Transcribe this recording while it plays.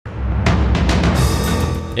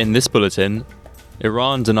In this bulletin,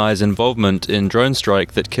 Iran denies involvement in drone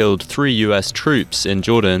strike that killed 3 US troops in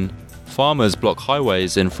Jordan. Farmers block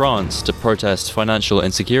highways in France to protest financial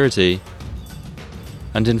insecurity.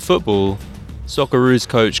 And in football, Socceroos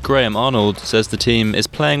coach Graham Arnold says the team is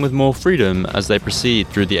playing with more freedom as they proceed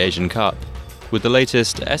through the Asian Cup. With the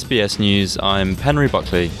latest SBS News, I'm Henry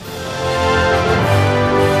Buckley.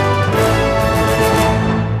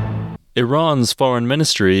 Iran's foreign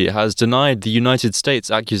ministry has denied the United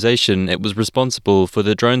States' accusation it was responsible for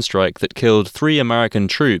the drone strike that killed 3 American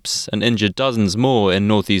troops and injured dozens more in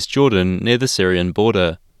northeast Jordan near the Syrian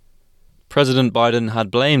border. President Biden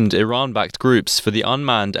had blamed Iran-backed groups for the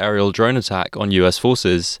unmanned aerial drone attack on US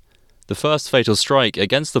forces, the first fatal strike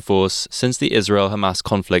against the force since the Israel-Hamas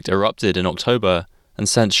conflict erupted in October and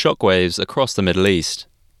sent shockwaves across the Middle East.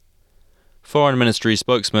 Foreign Ministry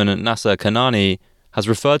spokesman Nasser Kanani has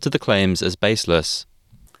referred to the claims as baseless.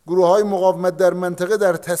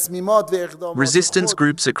 Resistance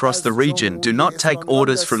groups across the region do not take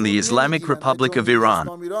orders from the Islamic Republic of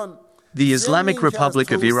Iran. The Islamic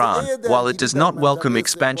Republic of Iran, while it does not welcome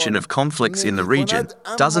expansion of conflicts in the region,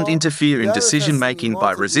 doesn't interfere in decision-making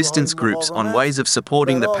by resistance groups on ways of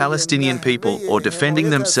supporting the Palestinian people or defending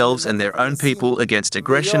themselves and their own people against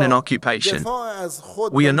aggression and occupation.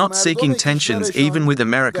 We are not seeking tensions even with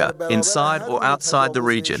America, inside or outside the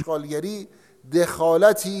region.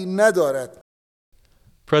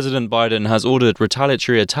 President Biden has ordered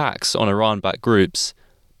retaliatory attacks on Iran-backed groups,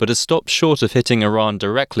 but has stopped short of hitting Iran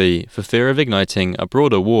directly for fear of igniting a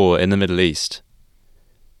broader war in the Middle East.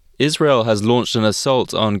 Israel has launched an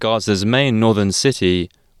assault on Gaza's main northern city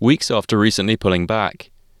weeks after recently pulling back,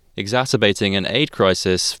 exacerbating an aid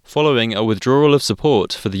crisis following a withdrawal of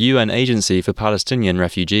support for the UN Agency for Palestinian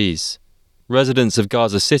Refugees. Residents of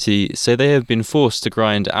Gaza City say they have been forced to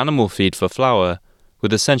grind animal feed for flour,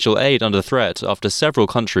 with essential aid under threat after several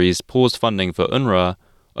countries paused funding for UNRWA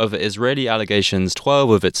over Israeli allegations 12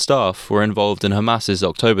 of its staff were involved in Hamas's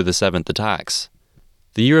October the 7th attacks.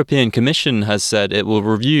 The European Commission has said it will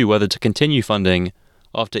review whether to continue funding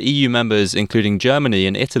after EU members including Germany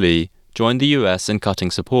and Italy joined the US in cutting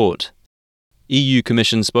support. EU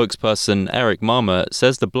Commission spokesperson Eric Marmer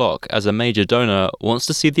says the bloc, as a major donor, wants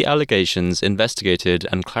to see the allegations investigated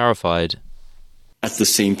and clarified. At the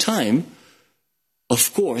same time,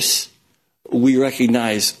 of course, we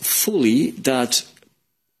recognize fully that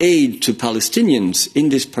aid to Palestinians in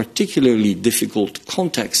this particularly difficult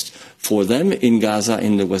context for them in Gaza,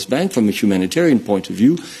 in the West Bank, from a humanitarian point of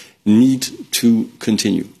view, need to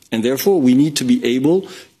continue. And therefore, we need to be able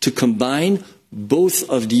to combine both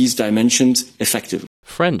of these dimensions effectively.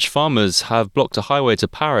 French farmers have blocked a highway to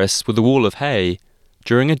Paris with a wall of hay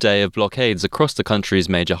during a day of blockades across the country's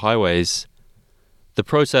major highways. The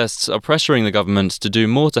protests are pressuring the government to do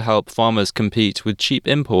more to help farmers compete with cheap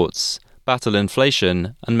imports, battle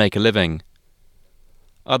inflation, and make a living.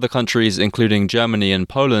 Other countries, including Germany and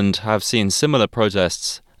Poland, have seen similar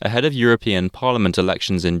protests ahead of European Parliament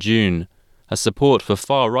elections in June, as support for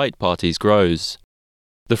far-right parties grows.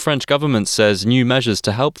 The French government says new measures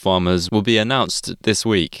to help farmers will be announced this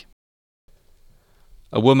week.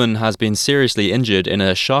 A woman has been seriously injured in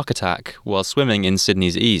a shark attack while swimming in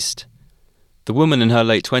Sydney's east. The woman in her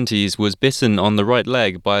late 20s was bitten on the right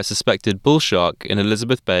leg by a suspected bull shark in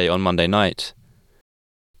Elizabeth Bay on Monday night.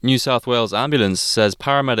 New South Wales Ambulance says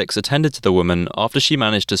paramedics attended to the woman after she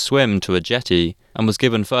managed to swim to a jetty and was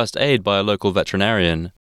given first aid by a local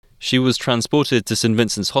veterinarian. She was transported to St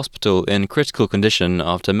Vincent's Hospital in critical condition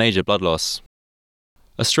after major blood loss.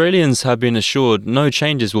 Australians have been assured no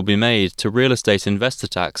changes will be made to real estate investor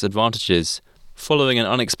tax advantages following an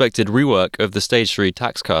unexpected rework of the Stage 3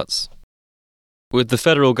 tax cuts. With the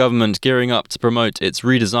federal government gearing up to promote its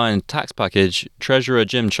redesigned tax package, Treasurer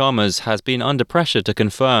Jim Chalmers has been under pressure to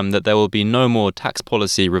confirm that there will be no more tax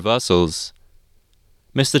policy reversals.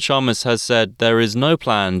 Mr. Chalmers has said there is no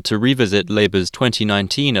plan to revisit Labour's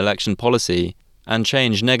 2019 election policy and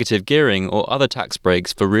change negative gearing or other tax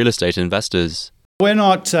breaks for real estate investors. We're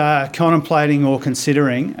not contemplating or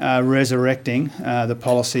considering resurrecting the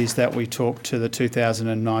policies that we took to the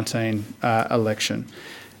 2019 election.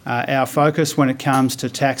 Our focus when it comes to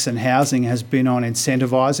tax and housing has been on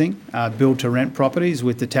incentivising build-to-rent properties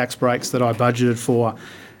with the tax breaks that I budgeted for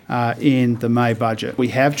in the May budget. We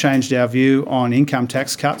have changed our view on income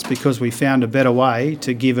tax cuts because we found a better way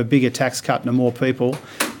to give a bigger tax cut to more people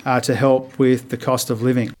to help with the cost of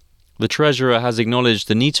living. The Treasurer has acknowledged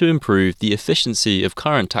the need to improve the efficiency of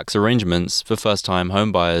current tax arrangements for first-time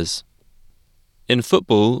homebuyers. In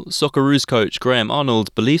football, Socceroos coach Graham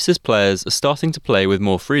Arnold believes his players are starting to play with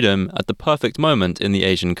more freedom at the perfect moment in the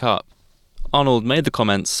Asian Cup. Arnold made the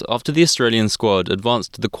comments after the Australian squad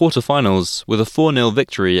advanced to the quarter-finals with a 4-0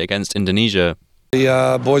 victory against Indonesia.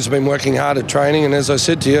 The boys have been working hard at training, and as I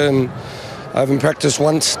said to you, and I haven't practiced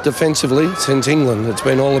once defensively since England. It's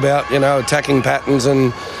been all about, attacking patterns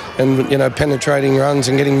and penetrating runs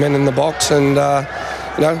and getting men in the box. And,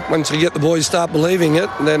 once you get the boys start believing it,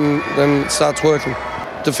 then it starts working.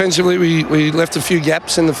 Defensively, we left a few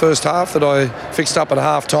gaps in the first half that I fixed up at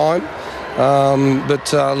half-time.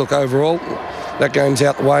 But overall, that game's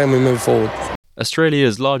out the way and we move forward.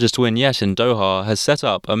 Australia's largest win yet in Doha has set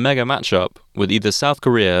up a mega matchup with either South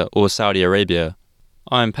Korea or Saudi Arabia.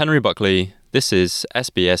 I'm Penry Buckley. This is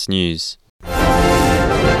SBS News.